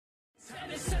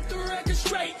record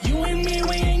straight. You and me,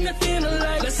 we ain't nothing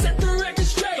alike. Let's set the record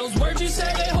straight. Those words you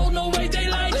say, they hold no weight, they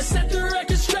like. Let's set the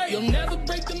record straight. You'll never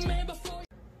break the man before.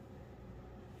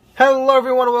 Hello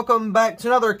everyone, and welcome back to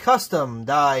another custom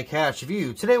die-cast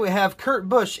review. Today we have Kurt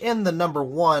Busch in the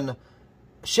 #1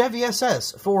 Chevy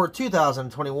SS for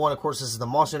 2021. Of course, this is the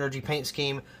Monster Energy paint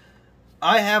scheme.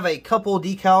 I have a couple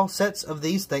decal sets of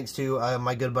these, thanks to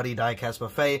my good buddy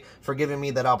Diecastbuffet for giving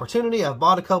me that opportunity. I've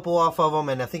bought a couple off of him,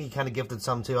 and I think he kind of gifted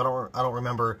some too. I don't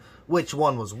remember which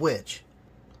one was which.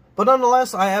 But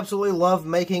nonetheless, I absolutely love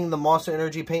making the Monster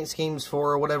Energy paint schemes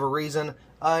for whatever reason.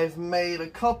 I've made a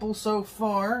couple so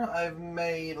far. I've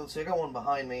made, let's see, I got one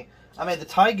behind me. I made the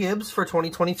Ty Gibbs for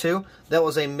 2022. That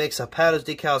was a mix of Pato's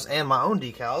decals and my own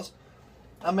decals.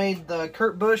 I made the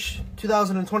Kurt Busch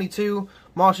 2022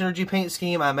 Monster Energy paint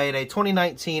scheme. I made a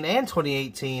 2019 and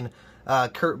 2018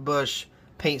 Kurt Busch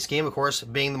paint scheme, of course,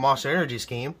 being the Monster Energy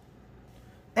scheme.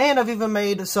 And I've even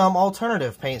made some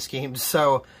alternative paint schemes.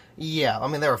 So, yeah, I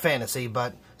mean, they were fantasy,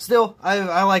 but still,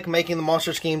 I like making the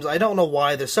monster schemes. I don't know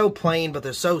why. They're so plain, but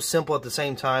they're so simple at the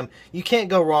same time. You can't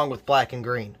go wrong with black and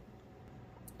green.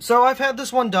 So I've had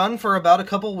this one done for about a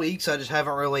couple weeks. I just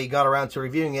haven't really got around to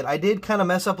reviewing it. I did kind of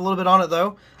mess up a little bit on it,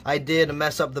 though. I did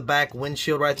mess up the back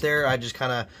windshield right there. I just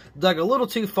kind of dug a little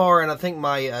too far, and I think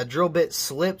my drill bit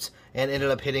slipped and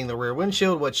ended up hitting the rear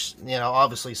windshield, which, you know,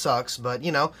 obviously sucks. But,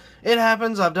 you know, it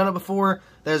happens. I've done it before.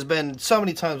 There's been so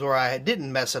many times where I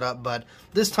didn't mess it up, but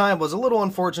this time was a little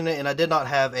unfortunate, and I did not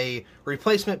have a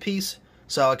replacement piece,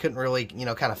 so I couldn't really, you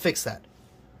know, kind of fix that.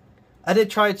 I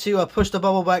did try to push the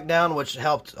bubble back down, which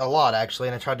helped a lot, actually,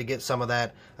 and I tried to get some of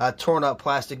that torn up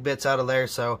plastic bits out of there,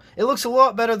 so it looks a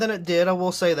lot better than it did, I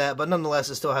will say that, but nonetheless,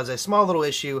 it still has a small little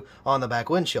issue on the back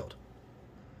windshield.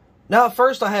 Now, at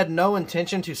first, I had no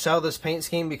intention to sell this paint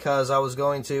scheme because I was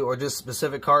going to, or this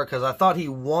specific car, because I thought he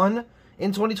won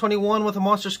in 2021 with a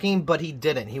monster scheme, but he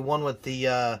didn't. He won with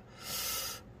the,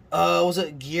 was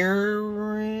it gear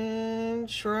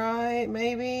wrench, right?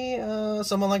 Maybe?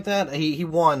 Something like that. He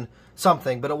won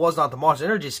something, but it was not the Monster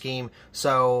Energy scheme,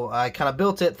 so I kind of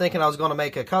built it thinking I was going to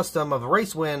make a custom of a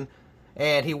race win,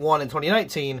 and he won in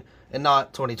 2019 and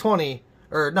not 2020,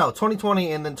 or no,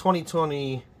 2020 and then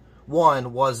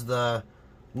 2021 was the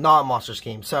non-monster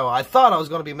scheme. So I thought I was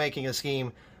going to be making a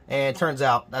scheme, and it turns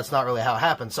out that's not really how it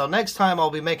happened. So next time I'll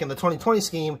be making the 2020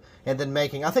 scheme, and then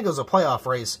making, I think it was a playoff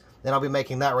race, and I'll be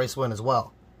making that race win as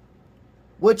well.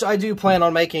 Which I do plan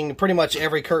on making pretty much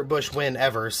every Kurt Busch win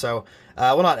ever, so,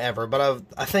 well, not ever, but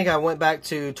I think I went back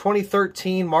to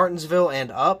 2013 Martinsville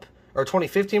and up, or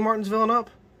 2015 Martinsville and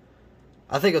up?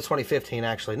 I think it was 2015,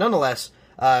 actually. Nonetheless,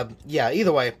 yeah,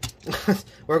 either way,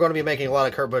 we're going to be making a lot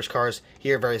of Kurt Busch cars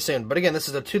here very soon. But again, this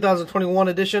is the 2021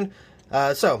 edition,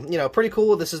 so, you know, pretty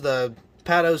cool. This is the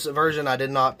Pato's version. I did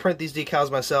not print these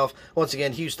decals myself. Once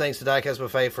again, huge thanks to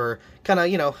Diecastbuffet for kind of,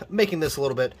 you know, making this a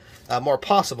little bit more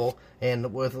possible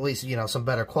and with at least, you know, some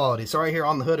better quality. So right here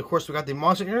on the hood, of course, we got the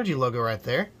Monster Energy logo right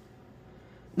there.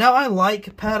 Now, I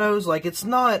like Pato's. Like, it's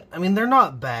not, I mean, they're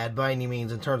not bad by any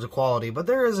means in terms of quality, but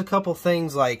there is a couple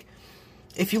things, like,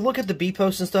 if you look at the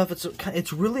B-posts and stuff,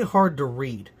 it's really hard to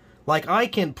read. Like, I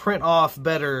can print off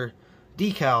better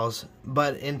decals,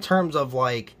 but in terms of,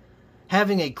 like,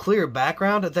 having a clear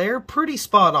background, they're pretty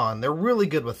spot on. They're really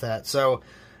good with that. So,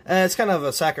 it's kind of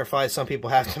a sacrifice some people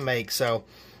have to make. So,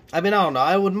 I mean, I don't know.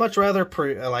 I would much rather,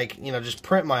 like, you know, just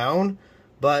print my own.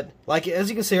 But, like, as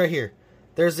you can see right here,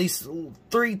 there's these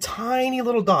 3 tiny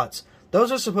little dots.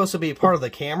 Those are supposed to be part of the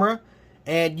camera,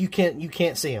 and you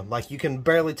can't see them. Like, you can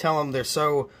barely tell them. They're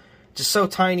just so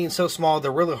tiny and so small,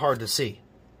 they're really hard to see.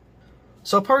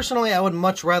 So, personally, I would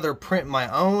much rather print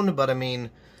my own, but, I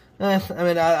mean,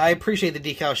 I appreciate the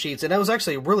decal sheets, and it was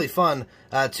actually really fun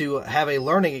to have a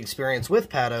learning experience with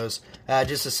Pato's,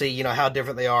 just to see, you know, how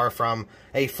different they are from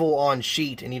a full-on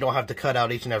sheet, and you don't have to cut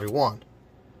out each and every one.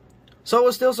 So it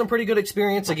was still some pretty good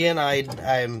experience. Again,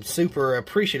 I'm super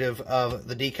appreciative of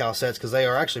the decal sets, because they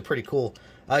are actually pretty cool.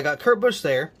 I got Kurt Busch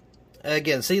there.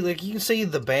 Again, see, like, you can see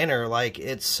the banner, like,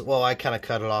 it's, well, I kind of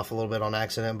cut it off a little bit on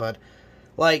accident, but,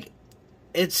 like,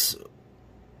 it's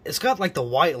got, like, the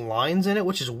white lines in it,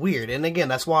 which is weird. And again,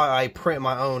 that's why I print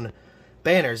my own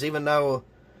banners. Even though,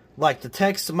 like, the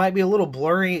text might be a little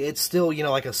blurry, it's still, you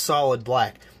know, like a solid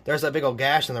black. There's that big old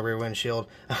gash in the rear windshield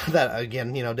that,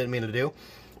 again, you know, didn't mean to do.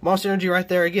 Monster Energy right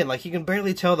there, again, like, you can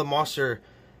barely tell the Monster,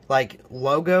 like,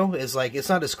 logo is, like, it's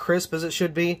not as crisp as it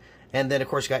should be. And then, of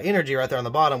course, you got Energy right there on the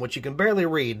bottom, which you can barely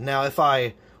read. Now, if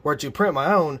I were to print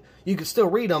my own, you could still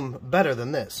read them better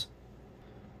than this.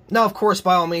 Now, of course,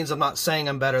 by all means, I'm not saying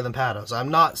I'm better than Pato's. I'm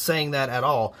not saying that at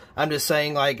all. I'm just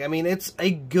saying, like, I mean, it's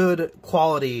a good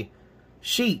quality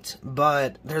sheet,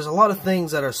 but there's a lot of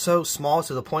things that are so small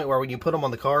to the point where when you put them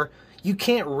on the car, you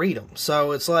can't read them.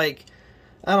 So it's like,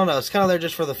 I don't know, it's kind of there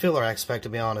just for the filler aspect, to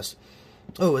be honest.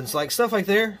 Oh, it's like stuff like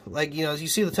there, like, you know, as you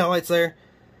see the tail lights there,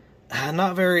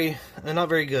 not very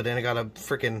good. And I got a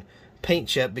freaking paint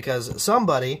chip because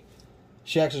somebody,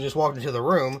 she actually just walked into the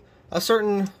room, a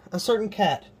certain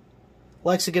cat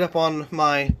likes to get up on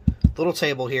my little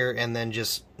table here and then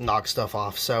just knock stuff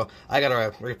off. So I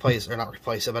gotta replace, or not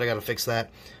replace it, but I gotta fix that.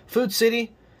 Food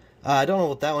City, I don't know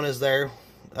what that one is there.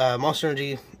 Monster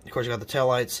Energy, of course you got the tail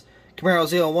lights. Camaro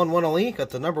ZL1 1LE, got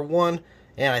the number 1,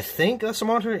 and I think that's a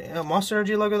Monster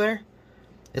Energy logo there.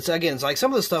 It's like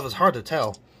some of the stuff is hard to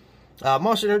tell.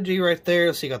 Monster Energy right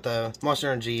there, so you got the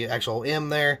Monster Energy actual M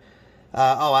there.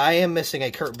 Oh, I am missing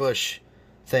a Kurt Busch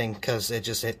thing because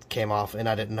it came off and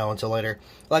I didn't know until later.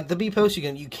 Like the B post,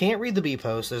 you can't read the B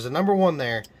post. There's a number 1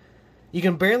 there. You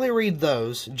can barely read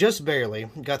those, just barely.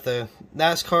 Got the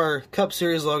NASCAR Cup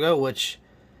Series logo, which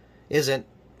isn't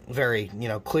very, you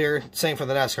know, clear. Same for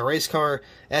the NASCAR race car.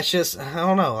 That's just, I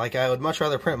don't know, like I would much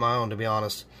rather print my own, to be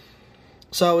honest.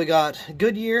 So we got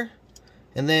Goodyear,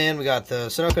 and then we got the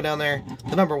Sunoco down there.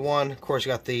 The number 1, of course,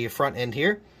 you got the front end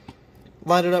here.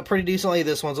 Lined it up pretty decently.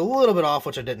 This one's a little bit off,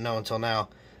 which I didn't know until now.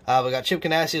 We got Chip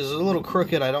Ganassi. It was a little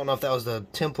crooked. I don't know if that was the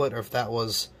template or if that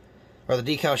was, or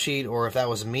the decal sheet, or if that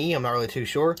was me. I'm not really too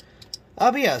sure.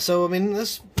 But yeah, so I mean,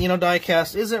 this, you know,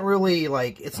 diecast isn't really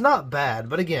like, it's not bad,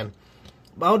 but again,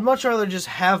 I would much rather just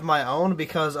have my own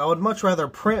because I would much rather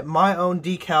print my own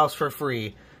decals for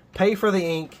free, pay for the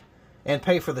ink, and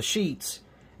pay for the sheets,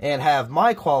 and have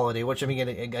my quality, which I mean,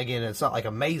 again, it's not like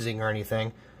amazing or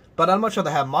anything, but I'd much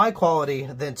rather have my quality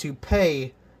than to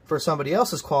pay for somebody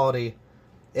else's quality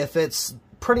if it's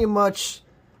pretty much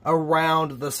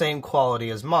around the same quality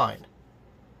as mine.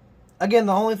 Again,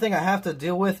 the only thing I have to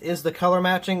deal with is the color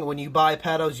matching. When you buy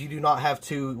pados, you do not have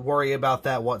to worry about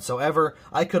that whatsoever.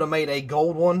 I could have made a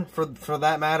gold one for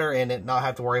that matter and it not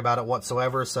have to worry about it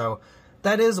whatsoever. So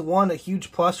that is a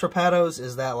huge plus for pados,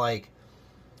 is that like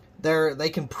they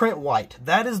can print white.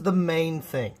 That is the main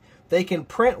thing. They can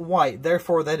print white,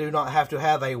 therefore they do not have to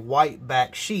have a white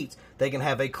back sheet. They can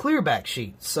have a clear back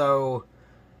sheet. So,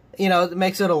 you know, it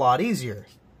makes it a lot easier.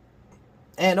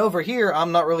 And over here,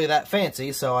 I'm not really that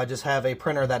fancy, so I just have a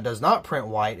printer that does not print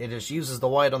white. It just uses the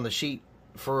white on the sheet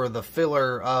for the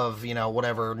filler of, you know,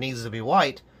 whatever needs to be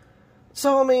white.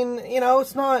 So, I mean, you know,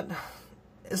 it's not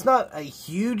a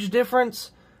huge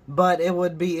difference, but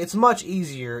it's much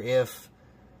easier if,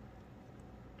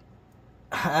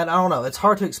 and I don't know, it's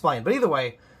hard to explain. But either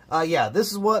way, yeah,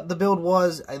 this is what the build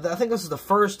was. I think this is the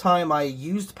first time I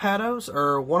used pados,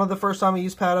 or one of the first time I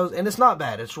used pados, and it's not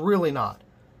bad. It's really not.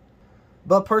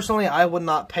 But personally, I would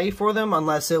not pay for them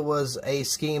unless it was a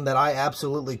scheme that I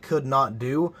absolutely could not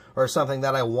do, or something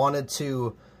that I wanted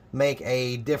to make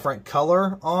a different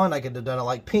color on. I could have done it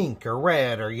like pink or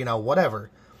red or, you know, whatever.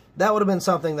 That would have been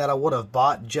something that I would have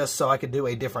bought just so I could do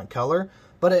a different color.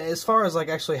 But as far as like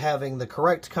actually having the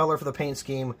correct color for the paint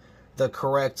scheme, the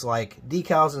correct like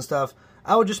decals and stuff,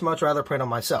 I would just much rather print them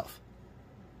myself.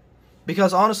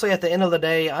 Because honestly, at the end of the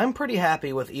day, I'm pretty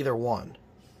happy with either one.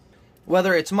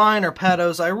 Whether it's mine or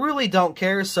pados, I really don't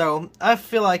care, so I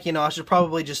feel like, you know, I should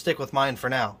probably just stick with mine for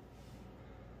now.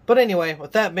 But anyway,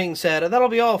 with that being said, that'll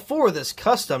be all for this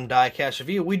custom diecast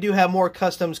review. We do have more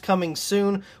customs coming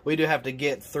soon. We do have to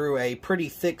get through a pretty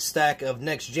thick stack of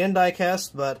next-gen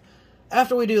diecast, but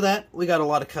after we do that, we got a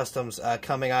lot of customs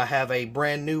coming. I have a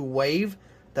brand new wave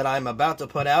that I'm about to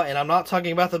put out, and I'm not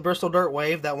talking about the Bristol Dirt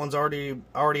Wave. That one's already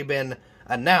been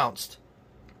announced.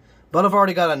 But I've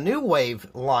already got a new wave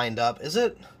lined up. Is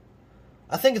it?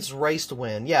 I think it's Race to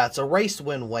Win. Yeah, it's a Race to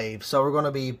Win wave. So we're going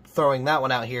to be throwing that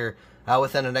one out here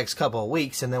within the next couple of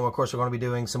weeks. And then, of course, we're going to be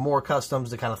doing some more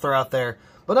customs to kind of throw out there.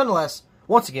 But nonetheless,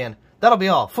 once again, that'll be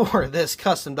all for this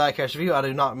custom diecast review. I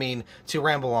do not mean to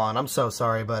ramble on. I'm so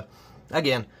sorry. But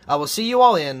again, I will see you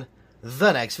all in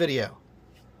the next video.